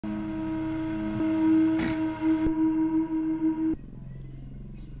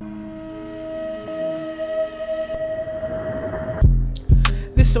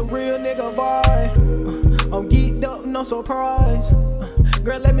This a real nigga vibe. I'm geeked up, no surprise.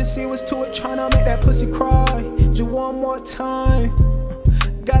 Girl, let me see what's to it, tryna make that pussy cry. Just one more time.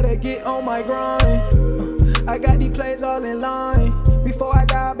 Gotta get on my grind. I got these plays all in line. Before I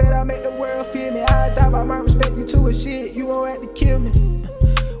die, I bet I make the world feel me. I die by my respect, you to a shit, you gon' have to kill me.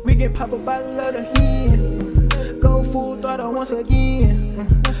 We can pop a bottle of the hen. Go full throttle once again.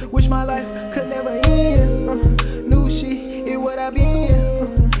 Wish my life could never end. New shit is what I been.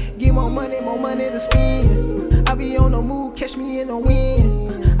 Get more money to spend. I be on the move, catch me in the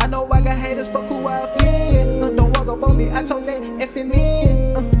wind. I know I got haters, fuck who I offend. Don't walk up on me, I told that effing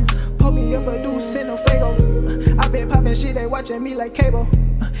in. Pull me up a dude, send no fago. I been poppin' shit, they watching me like cable.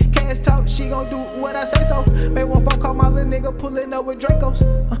 Cash talk, she gon' do what I say so. Made one phone call, my little nigga pullin' up with Dracos.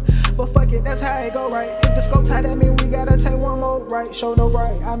 But fuck it, that's how it go, right? If the scope tight, that mean we gotta take one more, right? Show no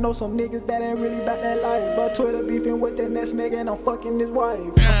right. I know some niggas that ain't really about that life, but Twitter beefing with that next nigga and I'm fucking his wife.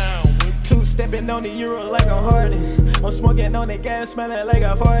 Two-stepping on the Euro like I'm Harden. I'm smoking on that gas, smelling like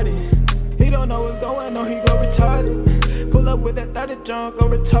I farted. He don't know what's going on, he go retarded. Pull up with that 30 drunk, go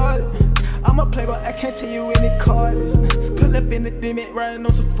retarded. I'm a playboy, I can't see you in the cards. Pull up in the demon, riding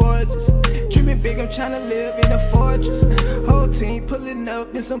on some forges. Dreaming big, I'm tryna live in a fortress. Whole team pulling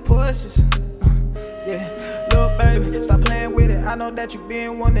up in some Porsches. Yeah, little baby, stop playing with it. I know that you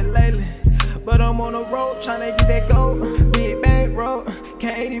been wanting lately, but I'm on the road tryna get that gold. Big bag road,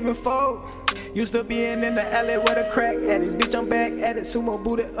 can't even fold. Used to being in the alley with a crack addicts. Bitch, I'm back at it. Sumo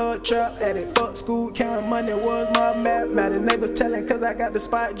Bootd, trap addict. Fuck school, counting money was my mathematics. Neighbors telling cause I got the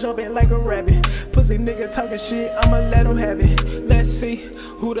spot jumping like a rabbit. Pussy nigga talking shit, I'ma let him have it. Let's see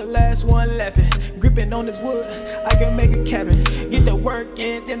who the last one laughing. Gripping on this wood, I can make a cabin. Get the work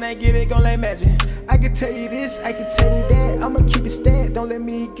in, then I get it, gon' like magic. I can tell you this, I can tell you that. I'ma keep it stacked, don't let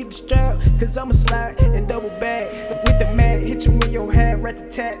me get the strap. Cause I'ma slide and double back with the mat. Hit you in your head,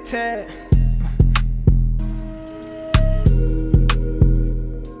 rat-a-tat-tat.